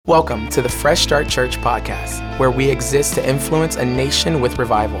Welcome to the Fresh Start Church podcast, where we exist to influence a nation with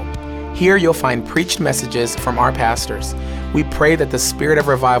revival. Here you'll find preached messages from our pastors. We pray that the spirit of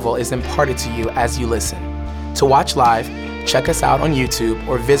revival is imparted to you as you listen. To watch live, check us out on YouTube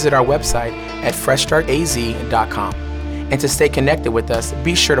or visit our website at freshstartaz.com. And to stay connected with us,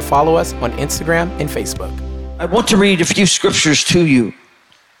 be sure to follow us on Instagram and Facebook. I want to read a few scriptures to you,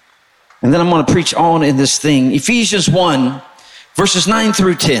 and then I'm going to preach on in this thing. Ephesians 1, verses 9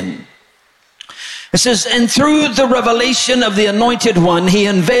 through 10. It says, "And through the revelation of the Anointed One, he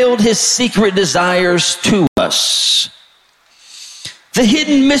unveiled his secret desires to us. The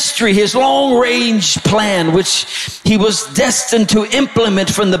hidden mystery, his long-range plan, which he was destined to implement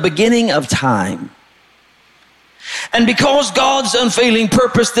from the beginning of time. And because God's unfailing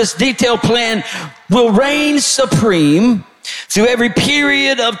purpose, this detailed plan will reign supreme through every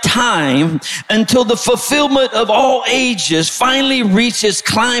period of time until the fulfillment of all ages finally reaches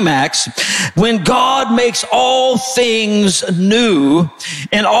climax when God makes all things new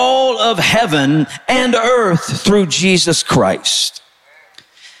in all of heaven and earth through Jesus Christ."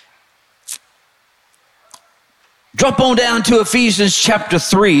 Drop on down to Ephesians chapter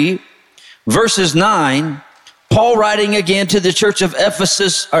 3, verses 9. Paul writing again to the church of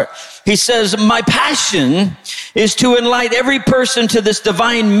Ephesus, he says, "My passion is to enlighten every person to this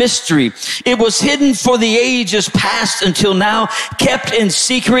divine mystery. It was hidden for the ages past until now, kept in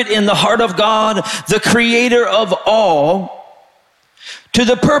secret in the heart of God, the creator of all. For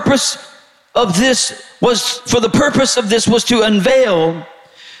the purpose of this was to unveil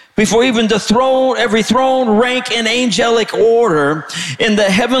before even the throne, every throne, rank, and angelic order in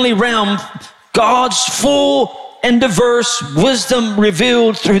the heavenly realm, God's full and diverse wisdom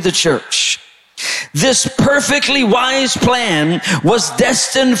revealed through the church. This perfectly wise plan was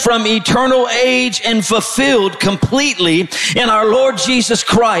destined from eternal age and fulfilled completely in our Lord Jesus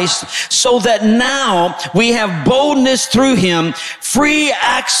Christ, so that now we have boldness through him, free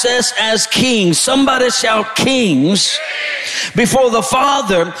access as kings." Somebody shout kings before the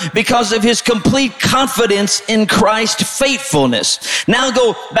Father because of his complete confidence in Christ's faithfulness. Now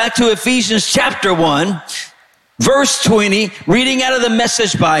go back to Ephesians chapter 1. Verse 20, reading out of the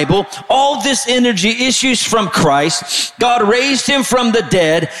Message Bible, "All this energy issues from Christ. God raised him from the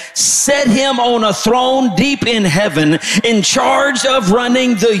dead, set him on a throne deep in heaven, in charge of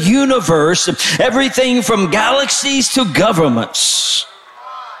running the universe, everything from galaxies to governments.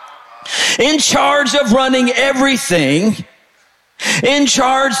 In charge of running everything. In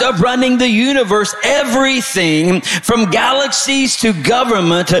charge of running the universe, everything from galaxies to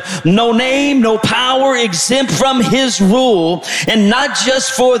government, no name, no power exempt from his rule, and not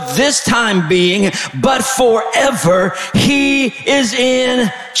just for this time being, but forever. He is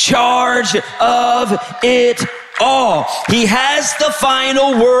in charge of it all. He has the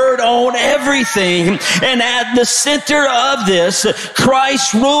final word on everything. And at the center of this,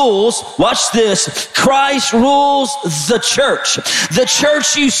 Christ rules. Watch this. Christ rules the church. The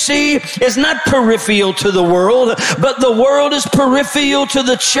church, you see, is not peripheral to the world, but the world is peripheral to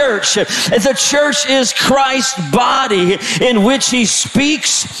the church. The church is Christ's body in which he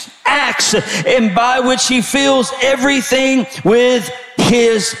speaks, acts, and by which he fills everything with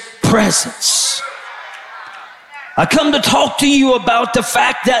his presence. I come to talk to you about the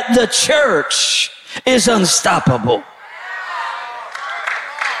fact that the church is unstoppable.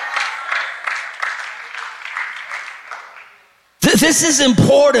 This is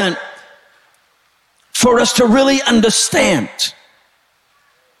important for us to really understand.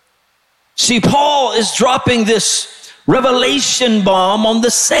 See, Paul is dropping this revelation bomb on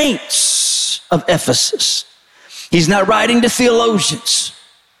the saints of Ephesus. He's not writing to theologians.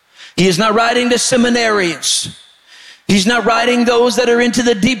 He is not writing to seminarians. He's not writing those that are into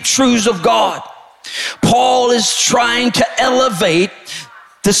the deep truths of God. Paul is trying to elevate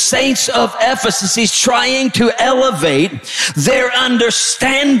the saints of Ephesus. He's trying to elevate their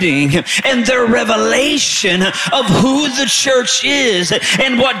understanding and their revelation of who the church is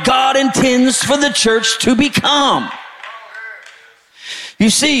and what God intends for the church to become. You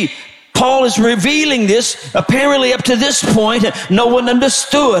see, Paul is revealing this. Apparently up to this point, no one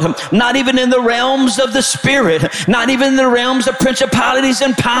understood, not even in the realms of the spirit, not even in the realms of principalities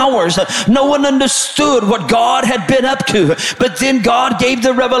and powers. No one understood what God had been up to. But then God gave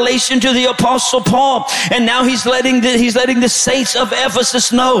the revelation to the Apostle Paul, and now he's letting the saints of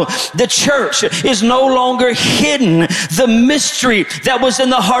Ephesus know the church is no longer hidden. The mystery that was in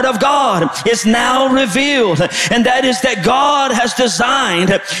the heart of God is now revealed, and that is that God has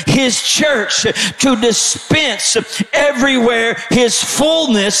designed his church to dispense everywhere his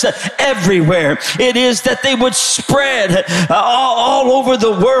fullness everywhere. It is that they would spread all over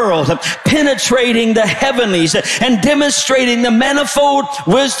the world, penetrating the heavenlies and demonstrating the manifold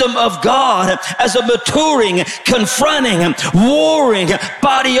wisdom of God as a maturing, confronting, warring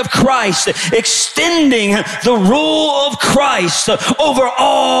body of Christ, extending the rule of Christ over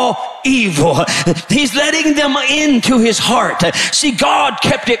all evil. He's letting them into his heart. See, God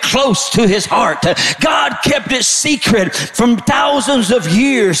kept it close to his heart. God kept it secret from thousands of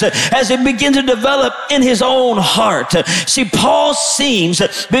years as it began to develop in his own heart. See, Paul seems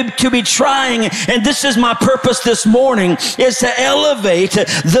to be trying, and this is my purpose this morning, is to elevate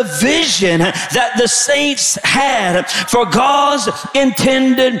the vision that the saints had for God's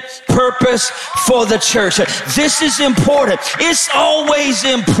intended purpose for the church. This is important. It's always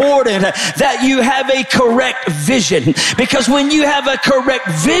important that you have a correct vision, because when you have a correct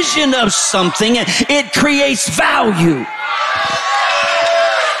vision of something, it creates value.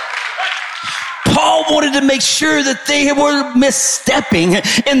 Paul wanted to make sure that they were misstepping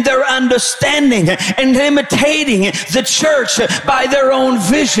in their understanding and imitating the church by their own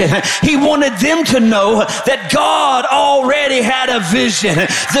vision. He wanted them to know that God already had a vision.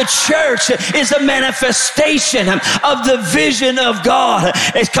 The church is a manifestation of the vision of God.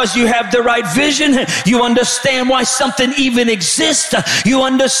 It's because you have the right vision. You understand why something even exists. You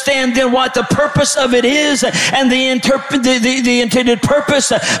understand then what the purpose of it is and the intended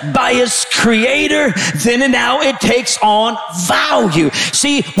purpose by its creator. Then and now it takes on value.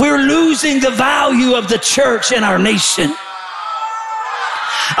 See, we're losing the value of the church in our nation.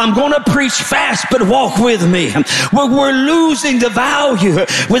 I'm going to preach fast, but walk with me. We're losing the value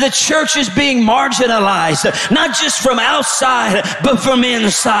where the church is being marginalized, not just from outside, but from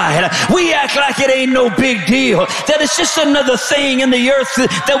inside. We act like it ain't no big deal, that it's just another thing in the earth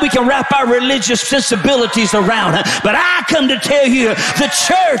that we can wrap our religious sensibilities around. But I come to tell you, the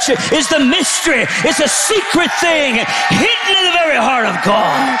church is the mystery. It's a secret thing hidden in the very heart of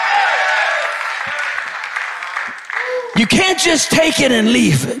God. You can't just take it and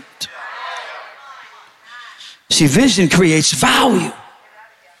leave it. See, vision creates value.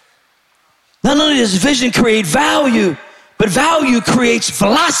 Not only does vision create value, but value creates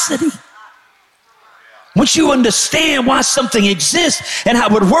velocity. Once you understand why something exists and how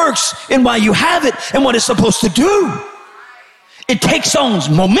it works and why you have it and what it's supposed to do, it takes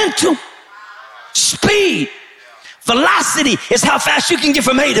on momentum, speed. Velocity is how fast you can get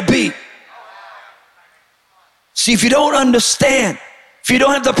from A to B. See, if you don't understand, if you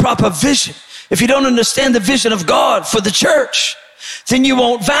don't have the proper vision, if you don't understand the vision of God for the church, then you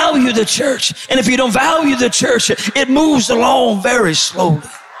won't value the church. And if you don't value the church, it moves along very slowly.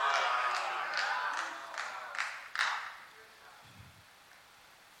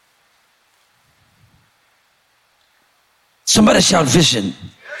 Somebody shout vision.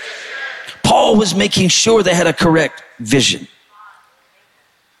 Paul was making sure they had a correct vision.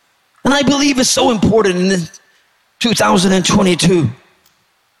 And I believe it's so important in 2022.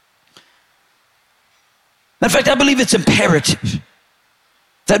 In fact, I believe it's imperative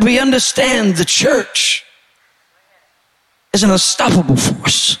that we understand the church is an unstoppable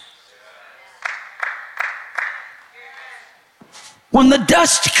force. When the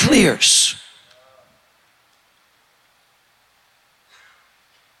dust clears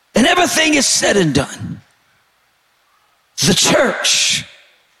and everything is said and done, the church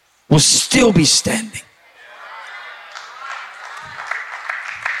will still be standing.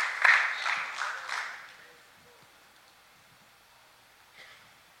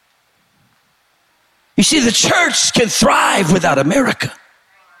 You see, the church can thrive without America,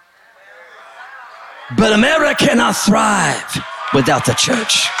 but America cannot thrive without the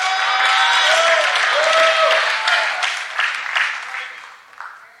church.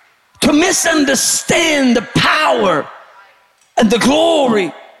 To misunderstand the power and the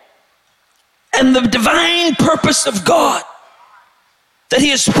glory and the divine purpose of God that He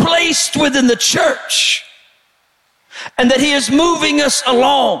has placed within the church and that He is moving us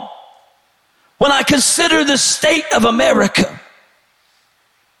along. When I consider the state of America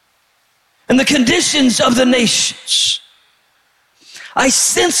and the conditions of the nations, I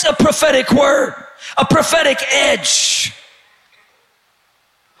sense a prophetic word, a prophetic edge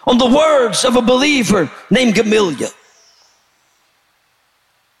on the words of a believer named Gamaliel.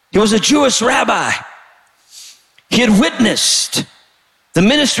 He was a Jewish rabbi. He had witnessed the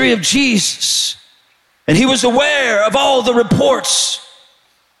ministry of Jesus, and he was aware of all the reports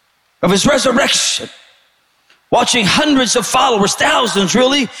of his resurrection, watching hundreds of followers, thousands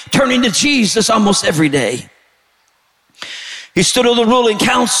really, turning to Jesus almost every day. He stood on the ruling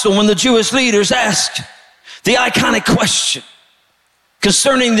council when the Jewish leaders asked the iconic question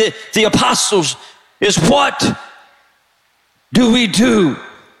concerning the apostles is, what do we do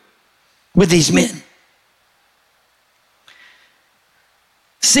with these men?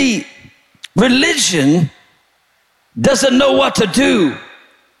 See, religion doesn't know what to do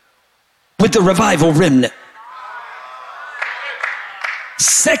with the revival remnant.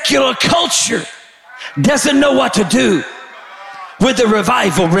 Secular culture doesn't know what to do with the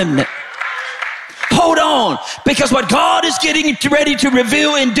revival remnant. Hold on, because what God is getting ready to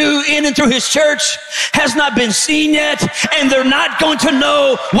reveal and do in and through his church has not been seen yet, and they're not going to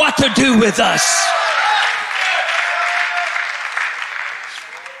know what to do with us.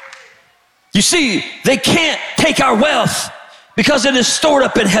 You see, they can't take our wealth because it is stored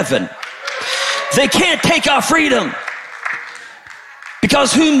up in heaven. They can't take our freedom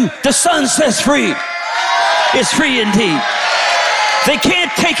because whom the Son sets free is free indeed. They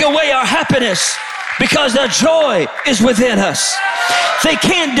can't take away our happiness because our joy is within us. They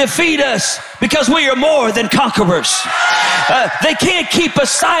can't defeat us because we are more than conquerors. They can't keep us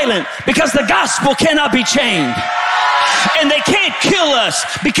silent because the gospel cannot be chained. And they can't kill us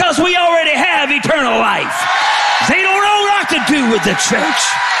because we already have eternal life. They don't know what to do with the church.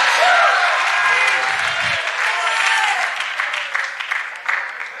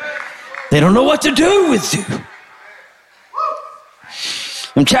 They don't know what to do with you.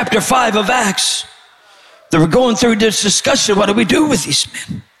 In chapter 5 of Acts, they were going through this discussion, what do we do with these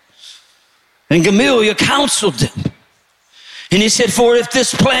men? And Gamaliel counseled them. And he said, for if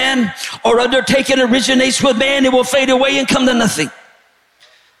this plan or undertaking originates with man, it will fade away and come to nothing.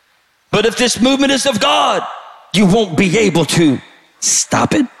 But if this movement is of God, you won't be able to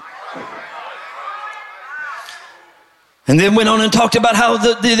stop it. And then went on and talked about how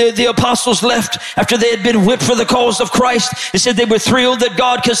the apostles left after they had been whipped for the cause of Christ. It said they were thrilled that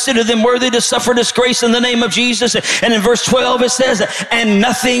God considered them worthy to suffer disgrace in the name of Jesus. And in verse 12 it says, and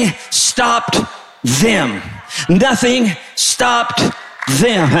nothing stopped them. Nothing stopped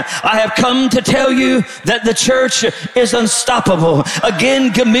them. I have come to tell you that the church is unstoppable.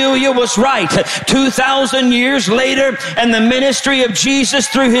 Again, Gamaliel was right. 2,000 years later, and the ministry of Jesus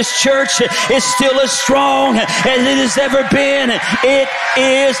through his church is still as strong as it has ever been. It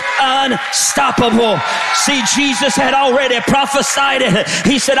is unstoppable. See, Jesus had already prophesied it.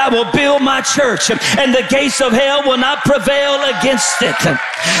 He said, I will build my church, and the gates of hell will not prevail against it.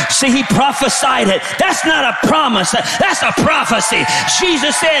 See, he prophesied it. That's not a promise. That's a prophecy.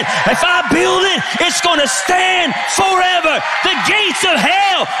 Jesus said, if I build it, it's going to stand forever. The gates of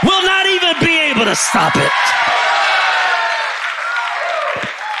hell will not even be able to stop it.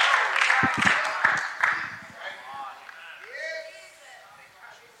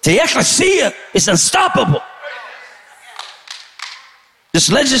 The ecclesia is unstoppable.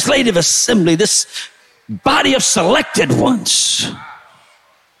 This legislative assembly, this body of selected ones.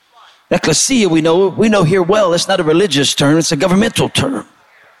 Ecclesia, we know here well, it's not a religious term, it's a governmental term.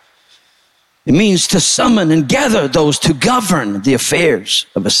 It means to summon and gather those to govern the affairs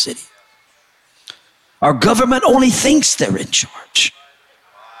of a city. Our government only thinks they're in charge.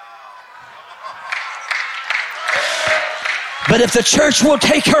 But if the church will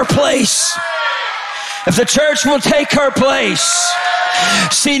take her place,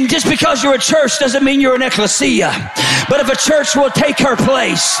 see, just because you're a church doesn't mean you're an ecclesia. But if a church will take her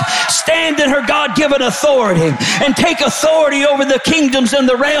place, stand in her God-given authority, and take authority over the kingdoms and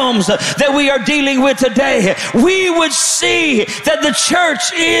the realms that we are dealing with today, we would see that the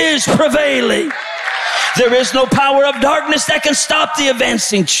church is prevailing. There is no power of darkness that can stop the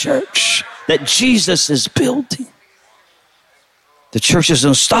advancing church that Jesus is building. The church is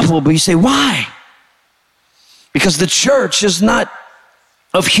unstoppable, but you say, why? Because the church is not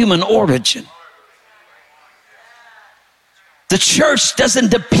of human origin. The church doesn't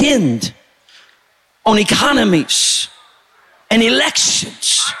depend on economies and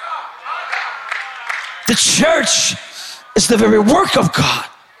elections. The church is the very work of God.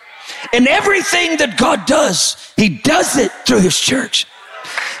 And everything that God does, he does it through his church.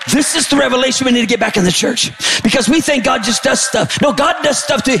 This is the revelation we need to get back in the church, because we think God just does stuff. No, God does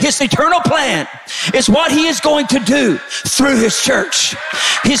stuff through his eternal plan. It's what he is going to do through his church.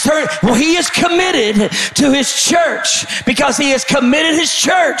 He is committed to his church because he has committed his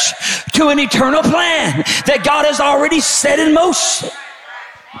church to an eternal plan that God has already set in motion.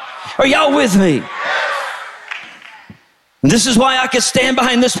 Are y'all with me? This is why I can stand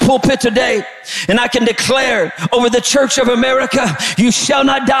behind this pulpit today and I can declare over the Church of America, you shall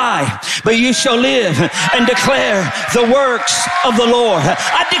not die, but you shall live and declare the works of the Lord.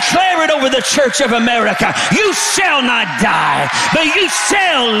 I declare it over the Church of America. You shall not die, but you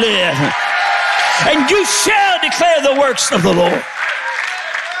shall live and you shall declare the works of the Lord.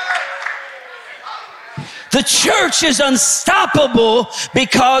 The church is unstoppable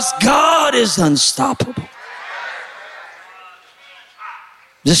because God is unstoppable.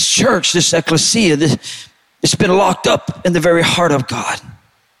 This church, this ecclesia, it's been locked up in the very heart of God.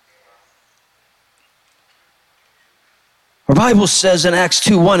 Our Bible says in Acts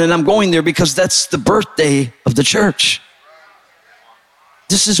 2:1, and I'm going there because that's the birthday of the church.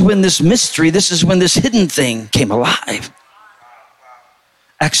 This is when this mystery, this is when this hidden thing came alive.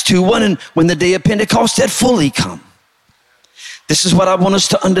 Acts 2:1, and when the day of Pentecost had fully come. This is what I want us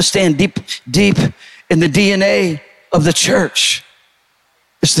to understand deep in the DNA of the church.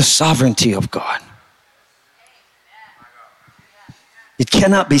 It's the sovereignty of God. It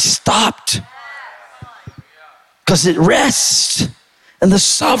cannot be stopped because it rests in the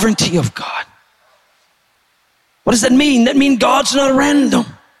sovereignty of God. What does that mean? That means God's not random.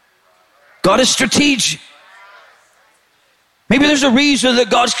 God is strategic. Maybe there's a reason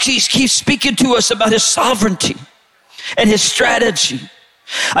that God keeps speaking to us about his sovereignty and his strategy.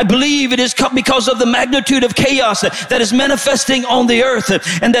 I believe it is because of the magnitude of chaos that is manifesting on the earth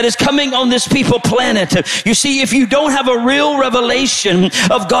and that is coming on this people planet. You see, if you don't have a real revelation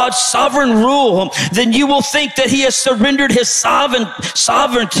of God's sovereign rule, then you will think that he has surrendered his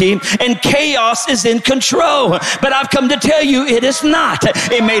sovereignty and chaos is in control. But I've come to tell you it is not.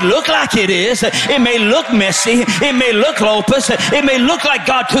 It may look like it is. It may look messy. It may look hopeless. It may look like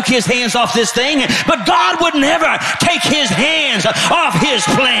God took his hands off this thing, but God would never take his hands off his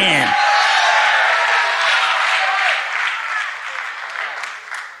plan.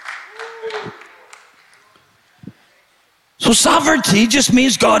 So sovereignty just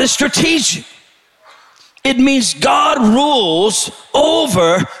means God is strategic. It means God rules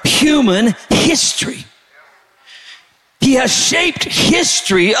over human history. He has shaped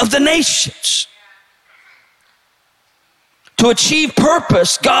history of the nations. To achieve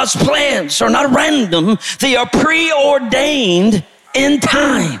purpose, God's plans are not random. They are preordained in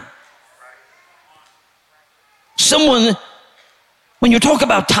time. When you talk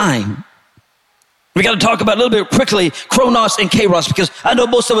about time, we got to talk about a little bit quickly Chronos and Kairos, because I know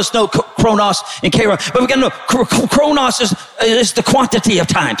most of us know Chronos and Kairos, but we got to know Chronos is the quantity of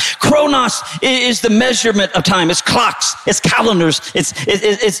time. Chronos is the measurement of time. It's clocks, it's calendars,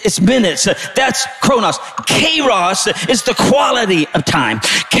 it's minutes. That's Chronos. Kairos is the quality of time.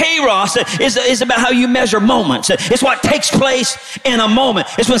 Kairos is about how you measure moments. It's what takes place in a moment.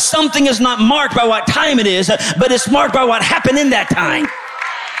 It's when something is not marked by what time it is, but it's marked by what happened in that time.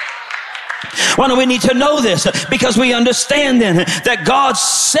 Why do we need to know this? Because we understand then that God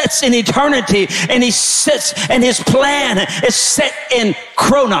sets in eternity, and he sits, and his plan is set in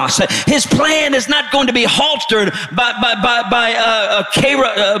Chronos. His plan is not going to be halted by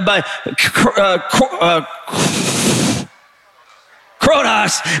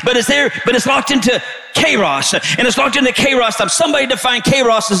Chronos, but it's there, but it's locked into Kairos, and it's locked into Kairos time. Somebody define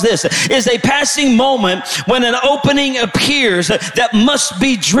Kairos as this: is a passing moment when an opening appears that must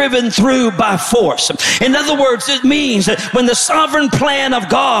be driven through by force. In other words, it means that when the sovereign plan of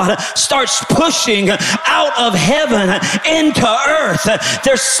God starts pushing out of heaven into earth,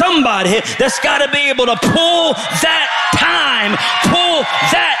 there's somebody that's got to be able to pull that time, pull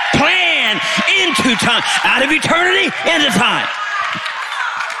that plan into time, out of eternity into time.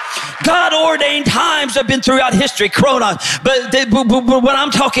 God ordained times have been throughout history, Chronos, but what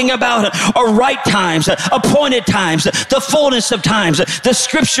I'm talking about are right times, appointed times, the fullness of times. The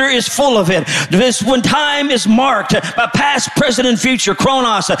scripture is full of it. This when time is marked by past, present, and future,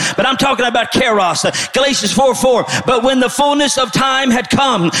 Chronos, but I'm talking about Kairos. Galatians 4:4. But when the fullness of time had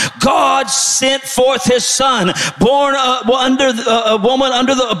come, God sent forth his son, born under a woman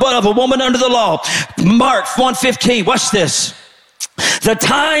under the law. Mark 1:15. Watch this. The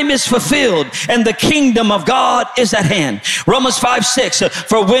time is fulfilled and the kingdom of God is at hand. Romans 5:6.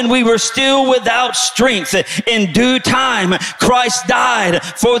 For when we were still without strength, in due time Christ died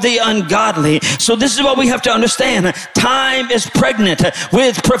for the ungodly. So this is what we have to understand. Time is pregnant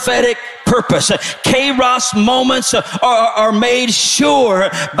with prophetic purpose. Kairos moments are made sure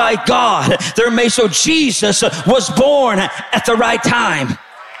by God. They're made so Jesus was born at the right time.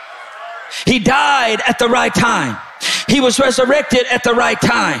 He died at the right time. He was resurrected at the right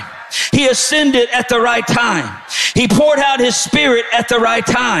time. He ascended at the right time. He poured out his spirit at the right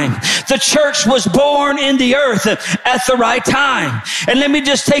time. the church was born in the earth at the right time. And let me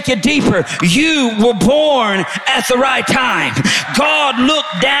just take it deeper. You were born at the right time. God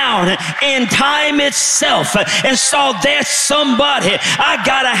looked down in time itself and saw there's somebody I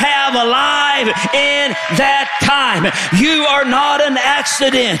gotta have alive in that time. You are not an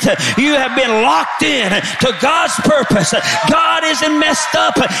accident. You have been locked in to God's purpose. God isn't messed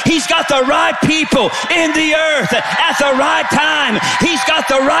up. He's got the right people in the earth at the right time. He's got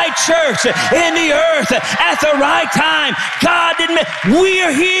the right church in the earth at the right time. God didn't.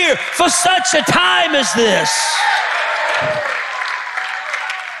 We're here for such a time as this.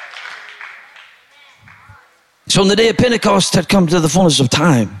 So on the day of Pentecost had come to the fullness of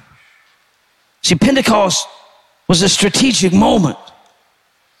time. See, Pentecost was a strategic moment.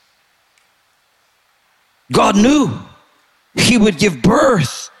 God knew he would give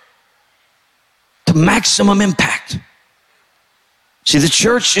birth to maximum impact. See, the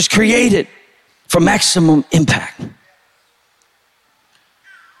church is created for maximum impact.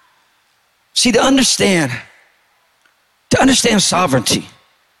 See, to understand sovereignty,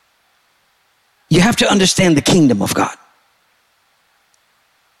 you have to understand the kingdom of God.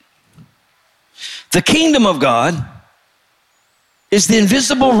 The kingdom of God is the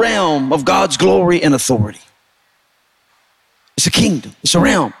invisible realm of God's glory and authority. It's a kingdom. It's a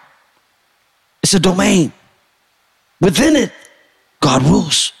realm. It's a domain. Within it, God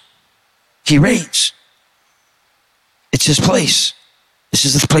rules. He reigns. It's his place. This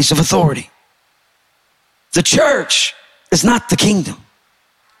is the place of authority. The church is not the kingdom,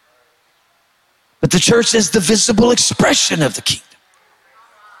 but the church is the visible expression of the kingdom.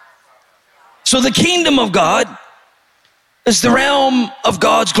 So the kingdom of God is the realm of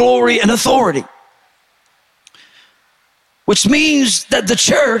God's glory and authority, which means that the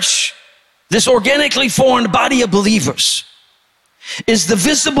church, this organically formed body of believers, is the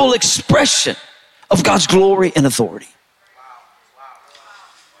visible expression of God's glory and authority.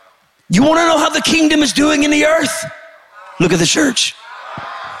 You want to know how the kingdom is doing in the earth? Look at the church.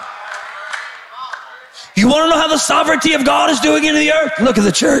 You want to know how the sovereignty of God is doing in the earth? Look at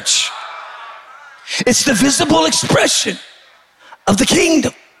the church. It's the visible expression of the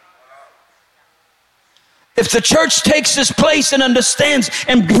kingdom. If the church takes its place and understands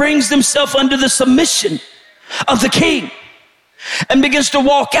and brings themselves under the submission of the king and begins to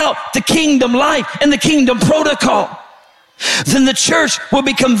walk out the kingdom life and the kingdom protocol, then the church will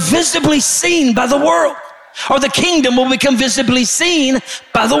become visibly seen by the world, or the kingdom will become visibly seen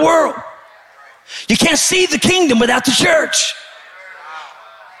by the world. You can't see the kingdom without the church.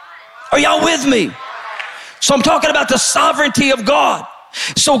 Are y'all with me? So I'm talking about the sovereignty of God.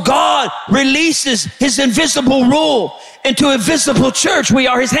 So God releases his invisible rule into a visible church. We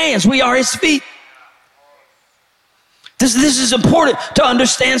are his hands. We are his feet. This is important to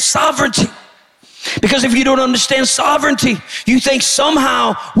understand sovereignty. Because if you don't understand sovereignty, you think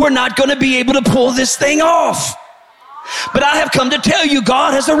somehow we're not going to be able to pull this thing off. But I have come to tell you,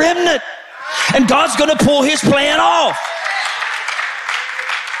 God has a remnant, and God's going to pull his plan off.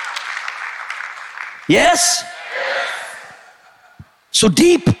 Yes? So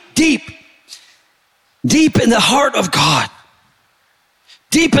deep in the heart of God,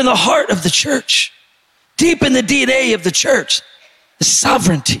 deep in the heart of the church, deep in the DNA of the church, is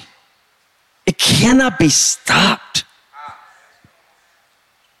sovereignty. It cannot be stopped.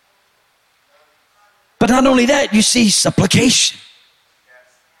 But not only that, you see supplication.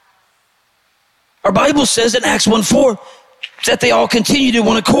 Our Bible says in Acts 1:4 that they all continued in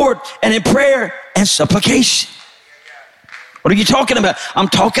one accord and in prayer and supplication. What are you talking about? I'm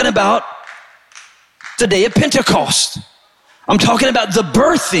talking about the day of Pentecost. I'm talking about the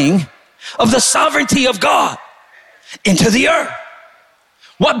birthing of the sovereignty of God into the earth.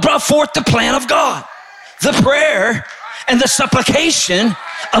 What brought forth the plan of God? The prayer and the supplication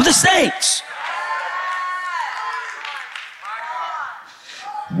of the saints.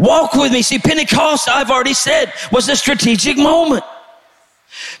 Walk with me. See, Pentecost, I've already said, was a strategic moment.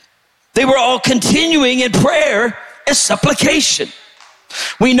 They were all continuing in prayer and supplication.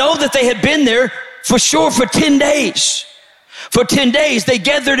 We know that they had been there for sure for 10 days. For 10 days, they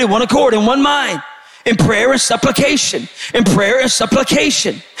gathered in one accord, in one mind, in prayer and supplication, in prayer and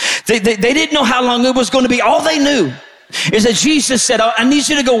supplication. They didn't know how long it was going to be. All they knew is that Jesus said, I need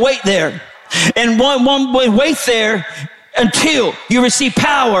you to go wait there. And wait there until you receive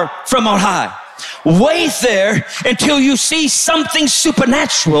power from on high. Wait there until you see something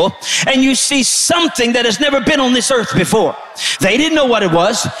supernatural and you see something that has never been on this earth before. They didn't know what it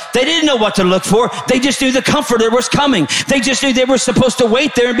was. They didn't know what to look for. They just knew the Comforter was coming. They just knew they were supposed to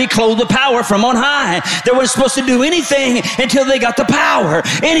wait there and be clothed with power from on high. They weren't supposed to do anything until they got the power,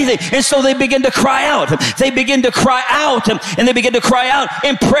 anything. And so they began to cry out. They began to cry out, and they began to cry out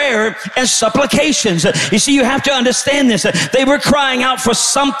in prayer and supplications. You see, you have to understand this. They were crying out for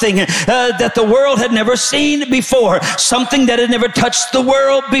something that the world had never seen before, something that had never touched the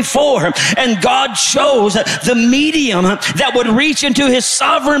world before. And God chose the medium that would reach into his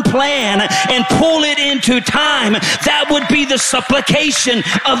sovereign plan and pull it into time. That would be the supplication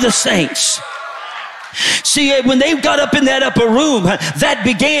of the saints. See, when they got up in that upper room, that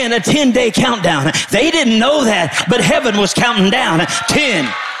began a 10-day countdown. They didn't know that, but heaven was counting down. 10,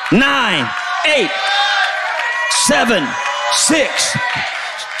 9, 8, 7, 6,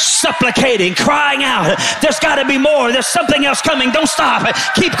 supplicating, crying out. There's got to be more. There's something else coming. Don't stop.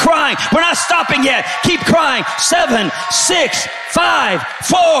 Keep crying. We're not stopping yet. Keep crying. 7, 6, 5,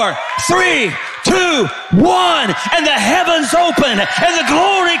 4, 3, 2, 1. And the heavens opened and the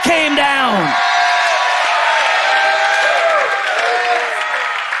glory came down.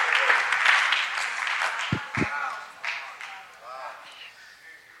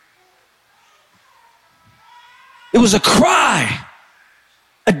 It was a cry,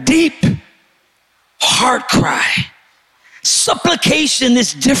 a deep heart cry. Supplication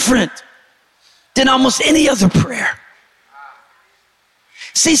is different than almost any other prayer.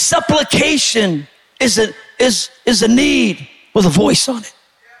 See, supplication is a need with a voice on it.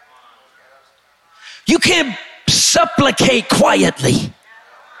 You can't supplicate quietly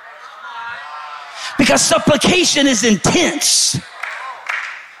because supplication is intense.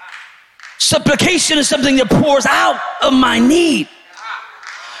 Supplication is something that pours out of my need.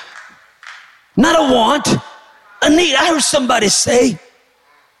 Not a want, a need. I heard somebody say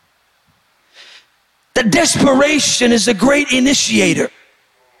that desperation is a great initiator,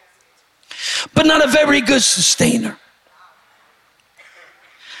 but not a very good sustainer.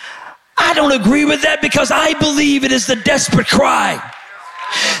 I don't agree with that because I believe it is the desperate cry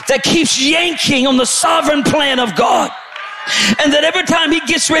that keeps yanking on the sovereign plan of God. And that every time he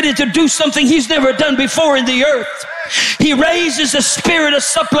gets ready to do something he's never done before in the earth, he raises a spirit of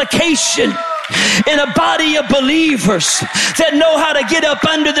supplication in a body of believers that know how to get up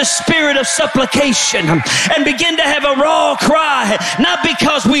under the spirit of supplication and begin to have a raw cry, not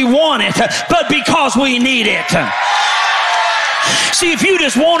because we want it, but because we need it. See, if you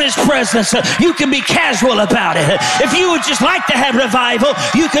just want his presence, you can be casual about it. If you would just like to have revival,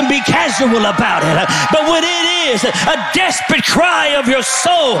 you can be casual about it. But when it is a desperate cry of your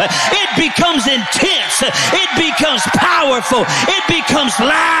soul, it becomes intense. It becomes powerful. It becomes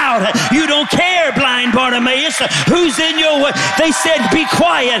loud. You don't care, blind Bartimaeus, who's in your way. They said, be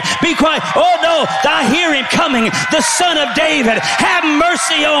quiet, be quiet. Oh no, I hear him coming. The Son of David, have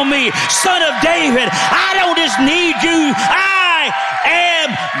mercy on me. Son of David, I don't just need you. I am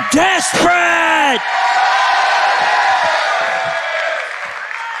desperate.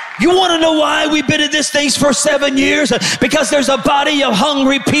 You want to know why we've been in this thing for 7 years? Because there's a body of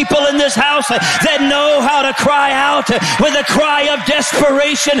hungry people in this house that know how to cry out with a cry of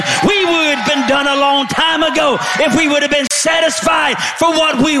desperation. We would have been done a long time ago if we would have been satisfied for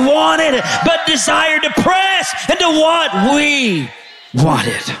what we wanted, but desired to press into what we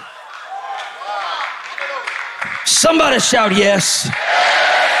wanted. Somebody shout yes.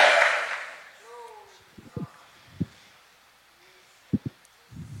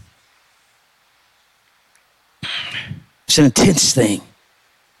 It's an intense thing.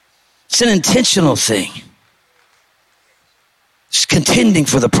 It's an intentional thing. It's contending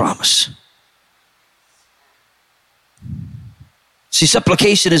for the promise. See,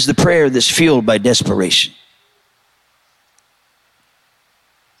 supplication is the prayer that's fueled by desperation.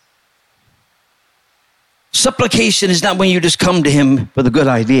 Supplication is not when you just come to him with a good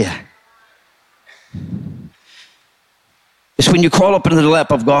idea. It's when you crawl up into the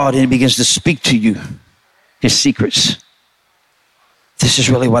lap of God and he begins to speak to you his secrets. This is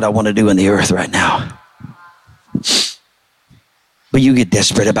really what I want to do in the earth right now. But you get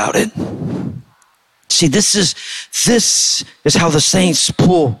desperate about it. See, this is how the saints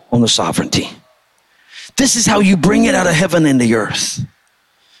pull on the sovereignty. This is how you bring it out of heaven into the earth.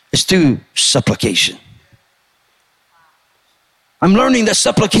 It's through supplication. I'm learning that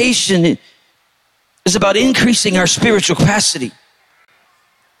supplication is about increasing our spiritual capacity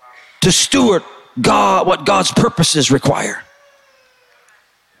to steward God, what God's purposes require.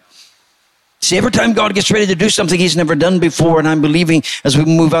 See, every time God gets ready to do something he's never done before, and I'm believing as we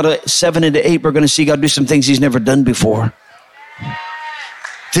move out of 7 into 8, we're going to see God do some things he's never done before.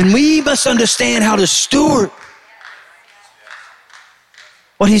 Then we must understand how to steward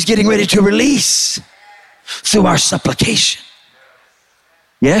what he's getting ready to release through our supplication.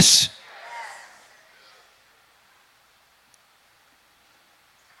 Yes?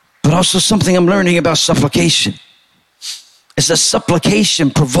 But also something I'm learning about supplication is that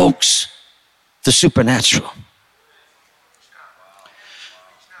supplication provokes the supernatural.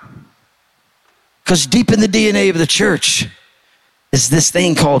 Because deep in the DNA of the church is this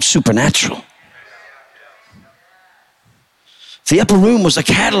thing called supernatural. The upper room was a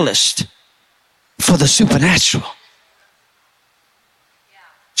catalyst for the supernatural.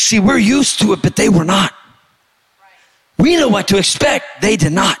 See, we're used to it, but they were not. We know what to expect. They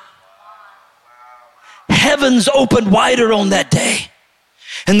did not. Heavens opened wider on that day,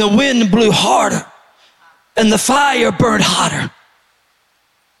 and the wind blew harder, and the fire burned hotter,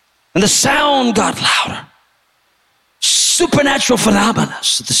 and the sound got louder. Supernatural phenomena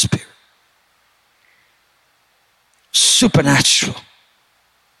of the Spirit. Supernatural.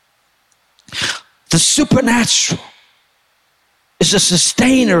 The supernatural is a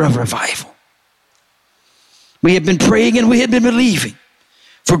sustainer of revival. We have been praying and we have been believing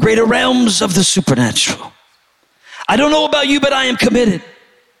for greater realms of the supernatural. I don't know about you, but I am committed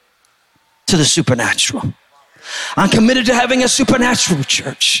to the supernatural. I'm committed to having a supernatural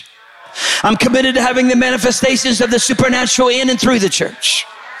church. I'm committed to having the manifestations of the supernatural in and through the church.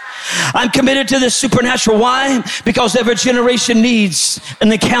 I'm committed to the supernatural. Why? Because every generation needs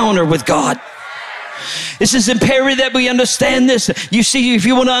an encounter with God. This is imperative that we understand this. You see, if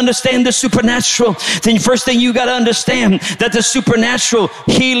you want to understand the supernatural, then first thing you got to understand that the supernatural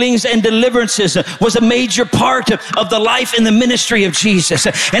healings and deliverances was a major part of the life and the ministry of Jesus.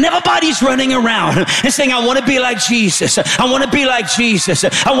 And everybody's running around and saying, I want to be like Jesus. I want to be like Jesus.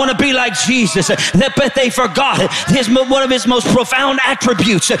 I want to be like Jesus. But they forgot one of his most profound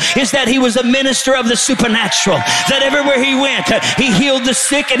attributes is that he was a minister of the supernatural. That everywhere he went, he healed the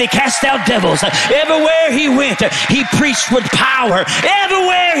sick and he cast out devils. Everywhere he went, he preached with power.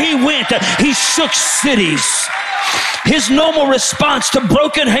 Everywhere he went, he shook cities. His normal response to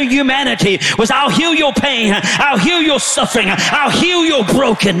broken humanity was, I'll heal your pain. I'll heal your suffering. I'll heal your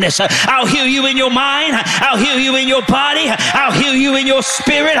brokenness. I'll heal you in your mind. I'll heal you in your body. I'll heal you in your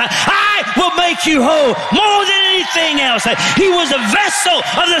spirit. I will make you whole more than anything else. He was a vessel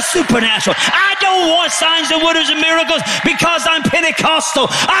of the supernatural. I don't want signs and wonders and miracles because I'm Pentecostal.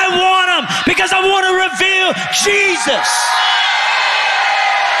 I want them because I want to reveal Jesus.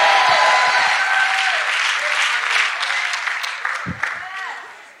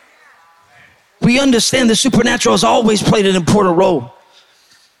 We understand the supernatural has always played an important role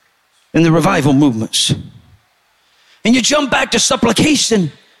in the revival movements. And you jump back to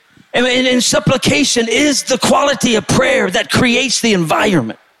supplication, and supplication is the quality of prayer that creates the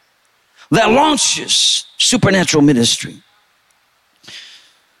environment that launches supernatural ministry.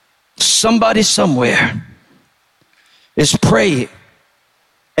 Somebody somewhere is praying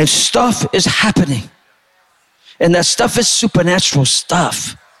and stuff is happening, and that stuff is supernatural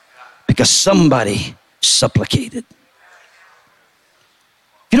stuff. Because somebody supplicated.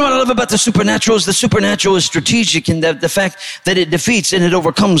 You know what I love about the supernatural is strategic in the fact that it defeats and it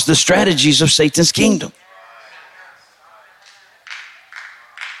overcomes the strategies of Satan's kingdom.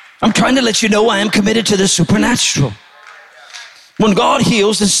 I'm trying to let you know I am committed to the supernatural. When God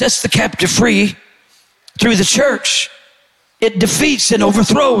heals and sets the captive free through the church, it defeats and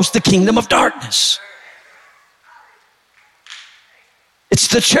overthrows the kingdom of darkness. It's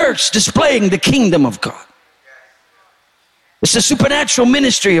the church displaying the kingdom of God. It's the supernatural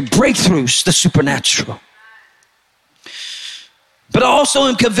ministry of breakthroughs, the supernatural. But I also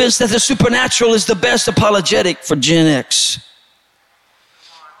am convinced that the supernatural is the best apologetic for Gen X.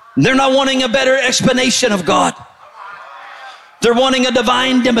 They're not wanting a better explanation of God. They're wanting a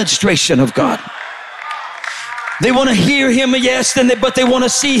divine demonstration of God. They want to hear him, yes, but they want to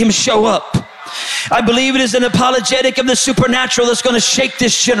see him show up. I believe it is an apologetic of the supernatural that's going to shake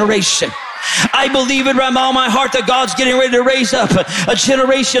this generation. I believe it right all my heart that God's getting ready to raise up a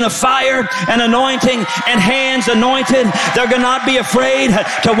generation of fire and anointing and hands anointed. They're going to not be afraid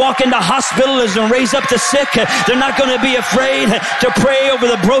to walk into hospitals and raise up the sick. They're not going to be afraid to pray over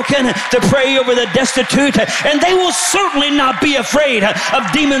the broken, to pray over the destitute. And they will certainly not be afraid of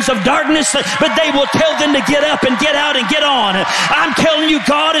demons of darkness, but they will tell them to get up and get out and get on. I'm telling you,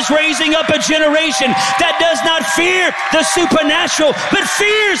 God is raising up a generation that does not fear the supernatural, but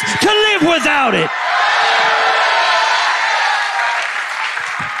fears to live without it.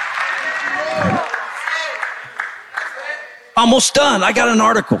 Almost done. I got an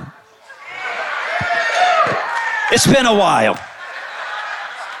article. It's been a while.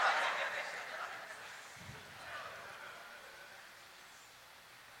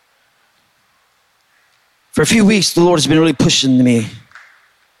 For a few weeks, the Lord has been really pushing me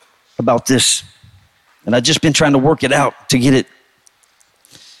about this. And I've just been trying to work it out to get it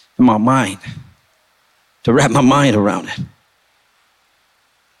in my mind, to wrap my mind around it.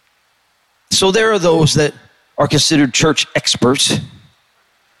 So there are those that are considered church experts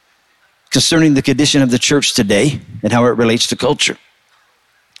concerning the condition of the church today and how it relates to culture.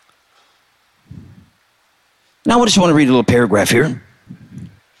 Now I just want to read a little paragraph here.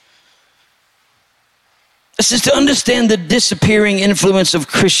 It says, to understand the disappearing influence of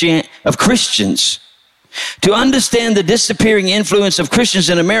Christians, to understand the disappearing influence of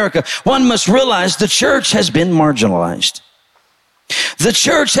Christians in America, one must realize the church has been marginalized. The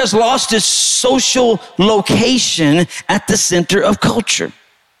church has lost its social location at the center of culture.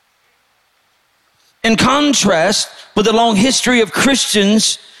 In contrast with the long history of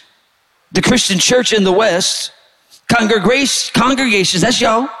Christians, the Christian church in the West, congregations, that's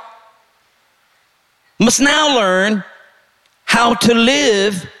y'all, must now learn how to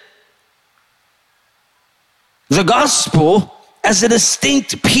live the gospel as a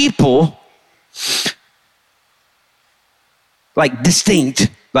distinct people, like distinct,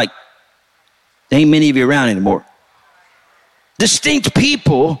 like there ain't many of you around anymore. Distinct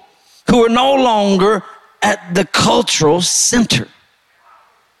people who are no longer at the cultural center.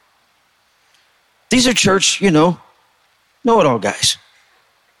 These are church, know-it-all guys.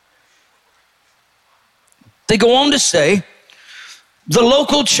 They go on to say, the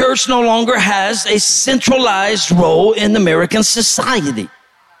local church no longer has a centralized role in American society.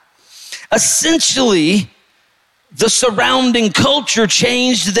 Essentially, the surrounding culture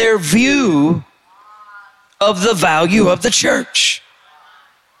changed their view of the value of the church.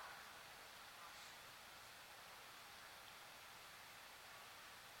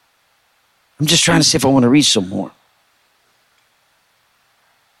 I'm just trying to see if I want to read some more.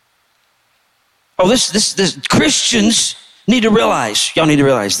 Oh, this Christians need to realize, y'all need to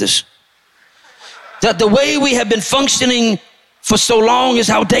realize this, that the way we have been functioning for so long is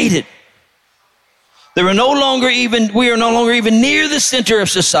outdated. We are no longer even near the center of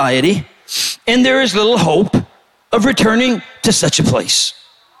society, and there is little hope of returning to such a place.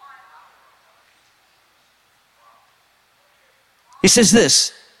 He says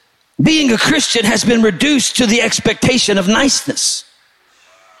this, being a Christian has been reduced to the expectation of niceness.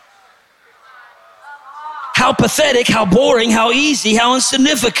 How pathetic, how boring, how easy, how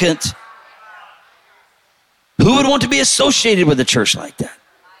insignificant. Who would want to be associated with a church like that?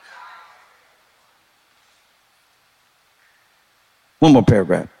 One more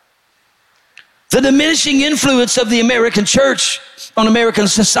paragraph. The diminishing influence of the American church on American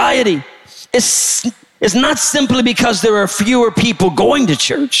society is not simply because there are fewer people going to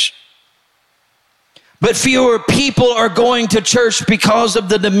church, but fewer people are going to church because of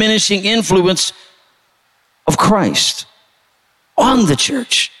the diminishing influence of Christ on the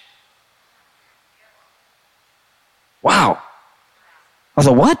church. Wow. I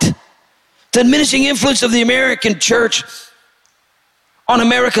thought, what? The diminishing influence of the American church on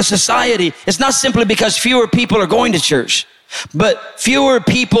American society is not simply because fewer people are going to church, but fewer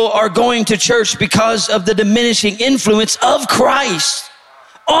people are going to church because of the diminishing influence of Christ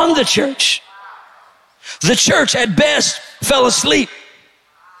on the church. The church at best fell asleep.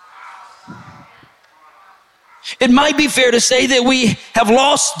 It might be fair to say that we have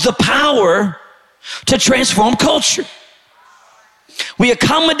lost the power to transform culture. We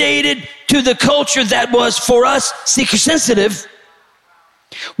accommodated to the culture that was for us seeker sensitive.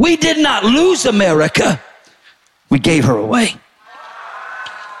 We did not lose America. We gave her away.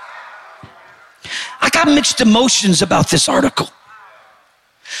 I got mixed emotions about this article.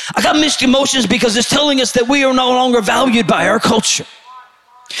 I got mixed emotions because it's telling us that we are no longer valued by our culture.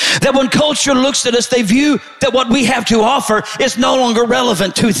 That when culture looks at us, they view that what we have to offer is no longer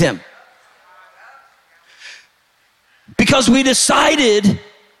relevant to them. Because we decided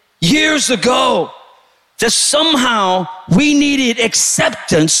years ago that somehow we needed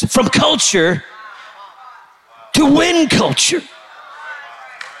acceptance from culture to win culture.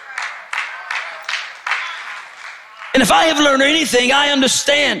 And if I have learned anything, I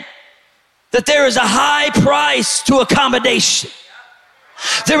understand that there is a high price to accommodation.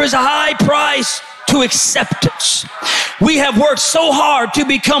 There is a high price to acceptance. We have worked so hard to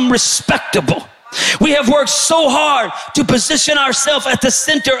become respectable. We have worked so hard to position ourselves at the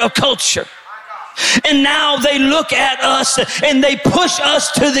center of culture. And now they look at us and they push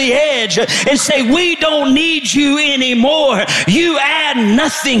us to the edge and say, we don't need you anymore. You add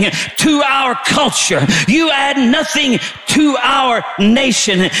nothing to our culture. You add nothing to our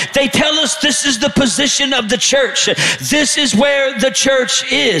nation. They tell us this is the position of the church. This is where the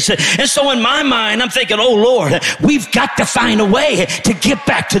church is. And so in my mind, I'm thinking, oh Lord, we've got to find a way to get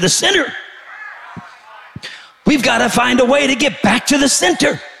back to the center. We've got to find a way to get back to the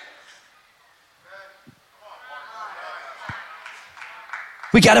center.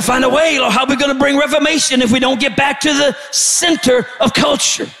 We got to find a way. Lord, how are we going to bring reformation if we don't get back to the center of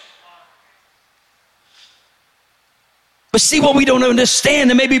culture? But see, what we don't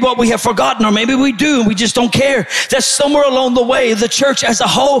understand, and maybe what we have forgotten, or maybe we do, and we just don't care, that somewhere along the way, the church as a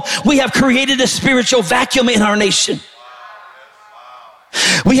whole, we have created a spiritual vacuum in our nation.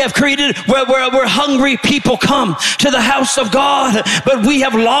 We have created where hungry people come to the house of God, but we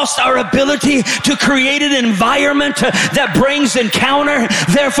have lost our ability to create an environment that brings encounter.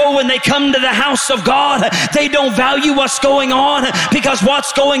 Therefore, when they come to the house of God, they don't value what's going on, because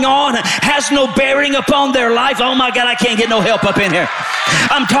what's going on has no bearing upon their life. Oh my God, I can't get no help up in here.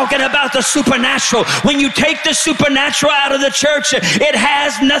 I'm talking about the supernatural. When you take the supernatural out of the church, it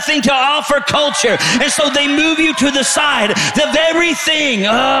has nothing to offer culture. And so they move you to the side. The very thing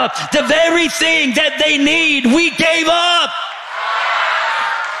that they need, we gave up.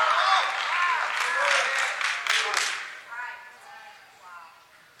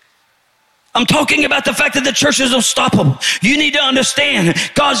 I'm talking about the fact that the church is unstoppable. You need to understand,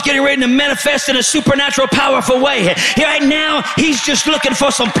 God's getting ready to manifest in a supernatural, powerful way. Right now, he's just looking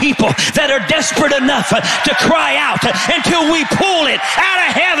for some people that are desperate enough to cry out until we pull it out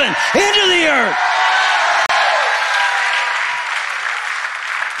of heaven into the earth.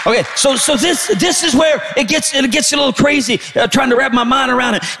 Okay, so this is where it gets a little crazy, trying to wrap my mind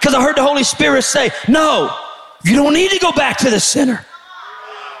around it, because I heard the Holy Spirit say, no, you don't need to go back to the center.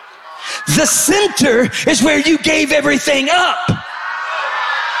 The center is where you gave everything up.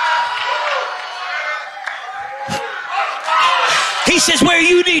 He says where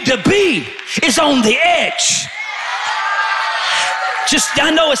you need to be is on the edge.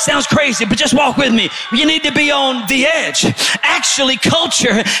 I know it sounds crazy, but just walk with me. You need to be on the edge. Actually,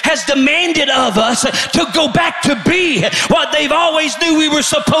 culture has demanded of us to go back to be what they've always knew we were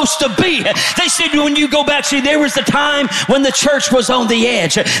supposed to be. They said when you go back, see, there was a time when the church was on the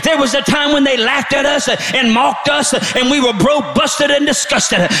edge. There was a time when they laughed at us and mocked us, and we were broke, busted, and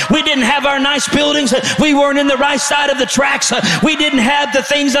disgusted. We didn't have our nice buildings. We weren't in the right side of the tracks. We didn't have the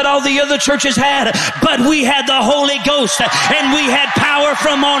things that all the other churches had, but we had the Holy Ghost, and we had power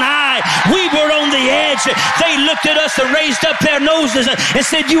from on high. We were on the edge. They looked at us and raised up their noses and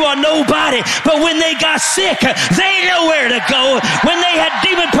said, you are nobody. But when they got sick, they know where to go. When they had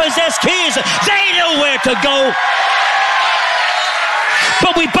demon-possessed kids, they know where to go.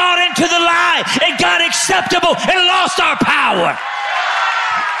 But we bought into the lie and got acceptable and lost our power.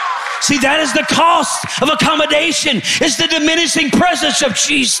 See, that is the cost of accommodation, is the diminishing presence of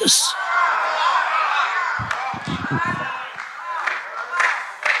Jesus.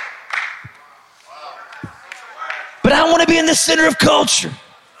 But I want to be in the center of culture.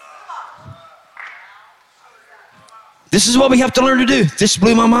 This is what we have to learn to do. This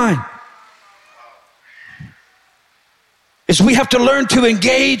blew my mind. Is we have to learn to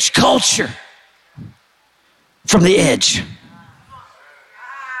engage culture from the edge.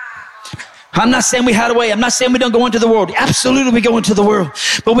 I'm not saying we hide away. I'm not saying we don't go into the world. Absolutely, we go into the world.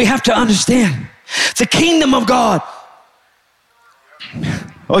 But we have to understand the kingdom of God.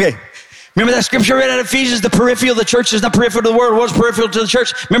 Okay. Remember that scripture read out of Ephesians? The peripheral of the church is not peripheral to the world. The world's peripheral to the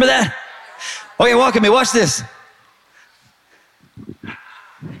church. Remember that? Okay, walk with me. Watch this.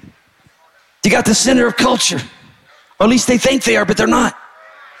 You got the center of culture. Or at least they think they are, but they're not.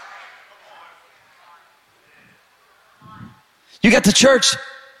 You got the church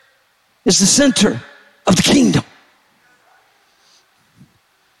is the center of the kingdom.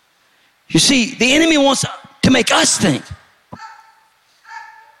 You see, the enemy wants to make us think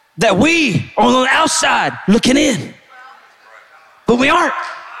that we are on the outside looking in. But we aren't.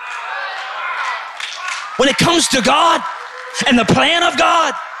 When it comes to God and the plan of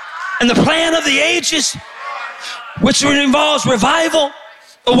God and the plan of the ages, which involves revival,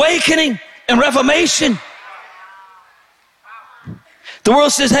 awakening, and reformation, the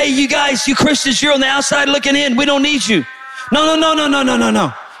world says, hey, you guys, you Christians, you're on the outside looking in. We don't need you. No.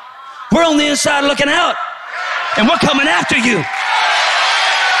 We're on the inside looking out, and we're coming after you.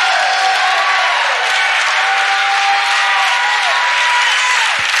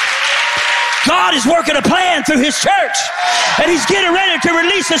 God is working a plan through his church. And he's getting ready to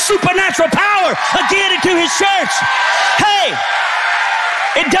release a supernatural power again into his church. Hey,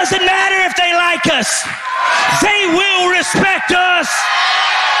 it doesn't matter if they like us. They will respect us.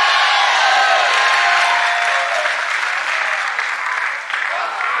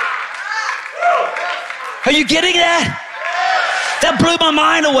 Are you getting that? That blew my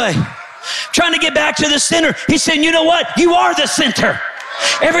mind away. Trying to get back to the center. He said, you know what? You are the center.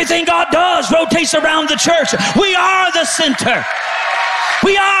 Everything God does rotates around the church. We are the center.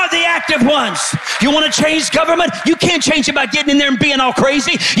 We are the active ones. You want to change government? You can't change it by getting in there and being all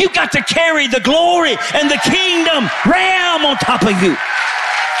crazy. You got to carry the glory and the kingdom realm on top of you.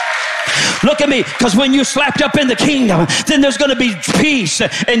 Look at me, because when you're slapped up in the kingdom, then there's going to be peace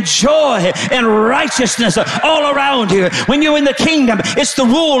and joy and righteousness all around you. When you're in the kingdom, it's the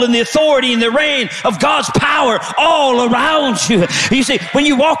rule and the authority and the reign of God's power all around you. You see, when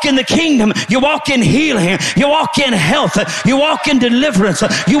you walk in the kingdom, you walk in healing, you walk in health, you walk in deliverance,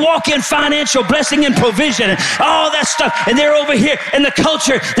 you walk in financial blessing and provision, all that stuff. And they're over here in the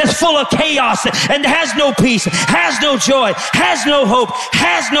culture that's full of chaos and has no peace, has no joy, has no hope,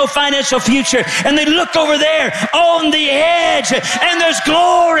 has no financial future. And they look over there on the edge, and there's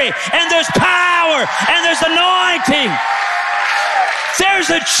glory, and there's power, and there's anointing. There's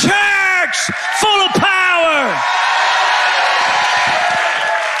a church full of power.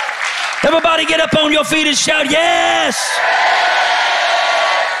 Everybody get up on your feet and shout, yes.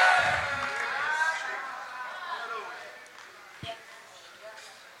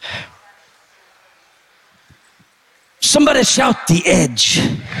 Somebody shout the edge.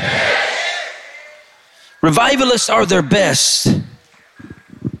 Revivalists are their best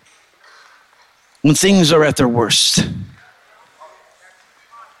when things are at their worst.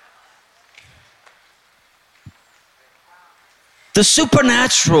 The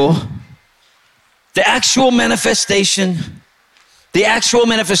supernatural, the actual manifestation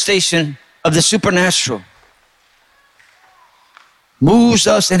of the supernatural moves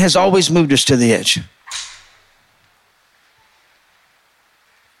us and has always moved us to the edge.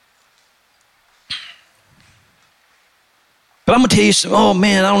 But I'm going to tell you something. Oh,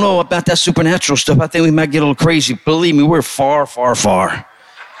 man, I don't know about that supernatural stuff. I think we might get a little crazy. Believe me, we're far, far, far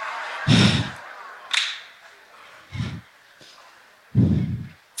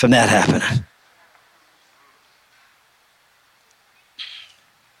from that happening.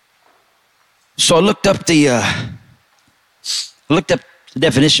 So I looked up the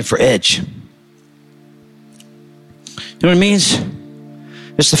definition for edge. You know what it means?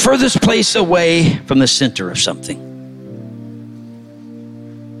 It's the furthest place away from the center of something.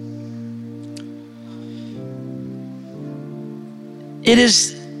 It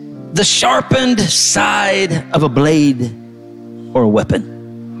is the sharpened side of a blade or a weapon.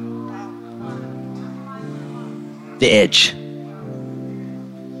 The edge.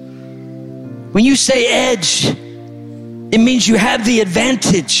 When you say edge, it means you have the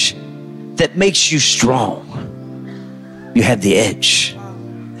advantage that makes you strong. You have the edge.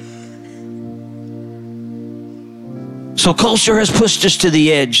 So culture has pushed us to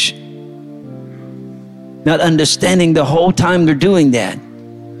the edge, not understanding the whole time they're doing that,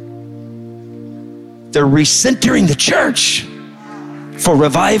 they're recentering the church for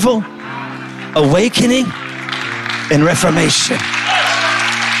revival, awakening, and reformation.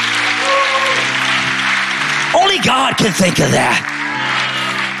 Only God can think of that.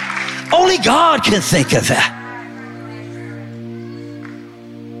 Only God can think of that.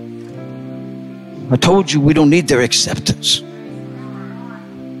 I told you we don't need their acceptance.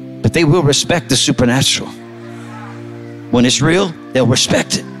 But they will respect the supernatural. When it's real, they'll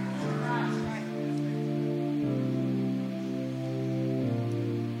respect it.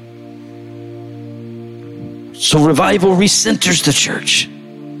 So revival recenters the church.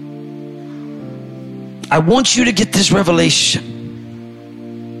 I want you to get this revelation.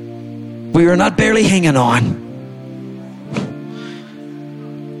 We are not barely hanging on.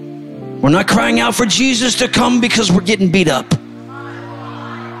 We're not crying out for Jesus to come because we're getting beat up.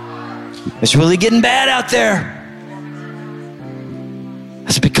 It's really getting bad out there.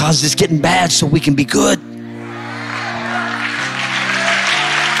 That's because it's getting bad so we can be good.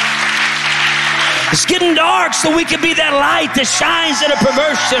 It's getting dark so we can be that light that shines in a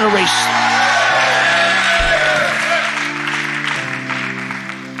perverse generation.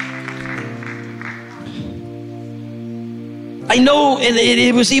 I know, and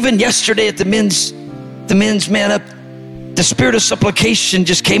it was even yesterday at the men's man up, the spirit of supplication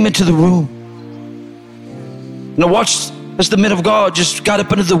just came into the room. And I watched as the men of God just got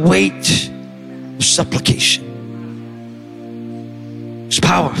up under the weight of supplication. It's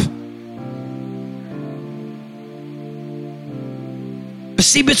powerful.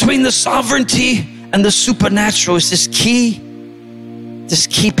 See, between the sovereignty and the supernatural is this key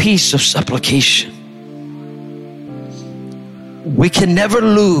piece of supplication. We can never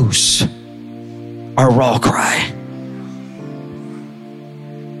lose our raw cry.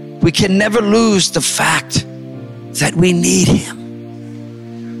 We can never lose the fact that we need him.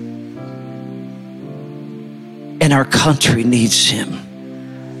 And our country needs him.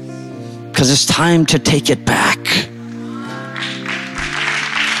 Because it's time to take it back.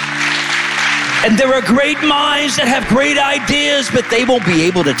 And there are great minds that have great ideas, but they won't be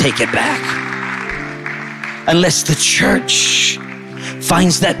able to take it back unless the church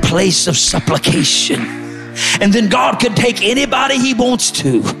finds that place of supplication. And then God can take anybody he wants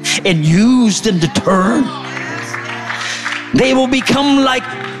to and use them to turn. They will become like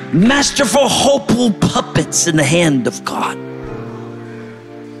masterful, hopeful puppets in the hand of God.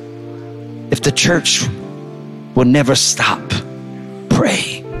 If the church will never stop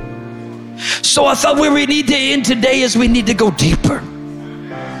praying. So I thought where we need to end today is we need to go deeper.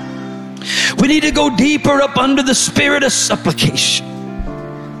 We need to go deeper up under the spirit of supplication.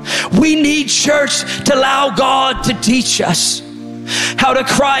 We need, church, to allow God to teach us how to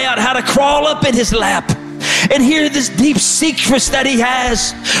cry out, how to crawl up in his lap and hear this deep secrets that he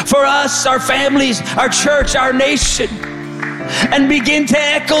has for us, our families, our church, our nation, and begin to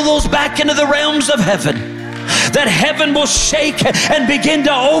echo those back into the realms of heaven. That heaven will shake and begin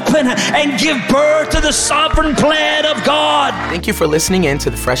to open and give birth to the sovereign plan of God. Thank you for listening in to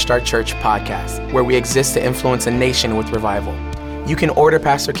the Fresh Start Church podcast, where we exist to influence a nation with revival. You can order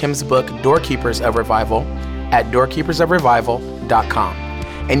Pastor Kim's book, Doorkeepers of Revival, at doorkeepersofrevival.com.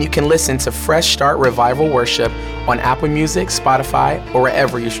 And you can listen to Fresh Start Revival Worship on Apple Music, Spotify, or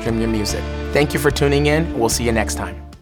wherever you stream your music. Thank you for tuning in. We'll see you next time.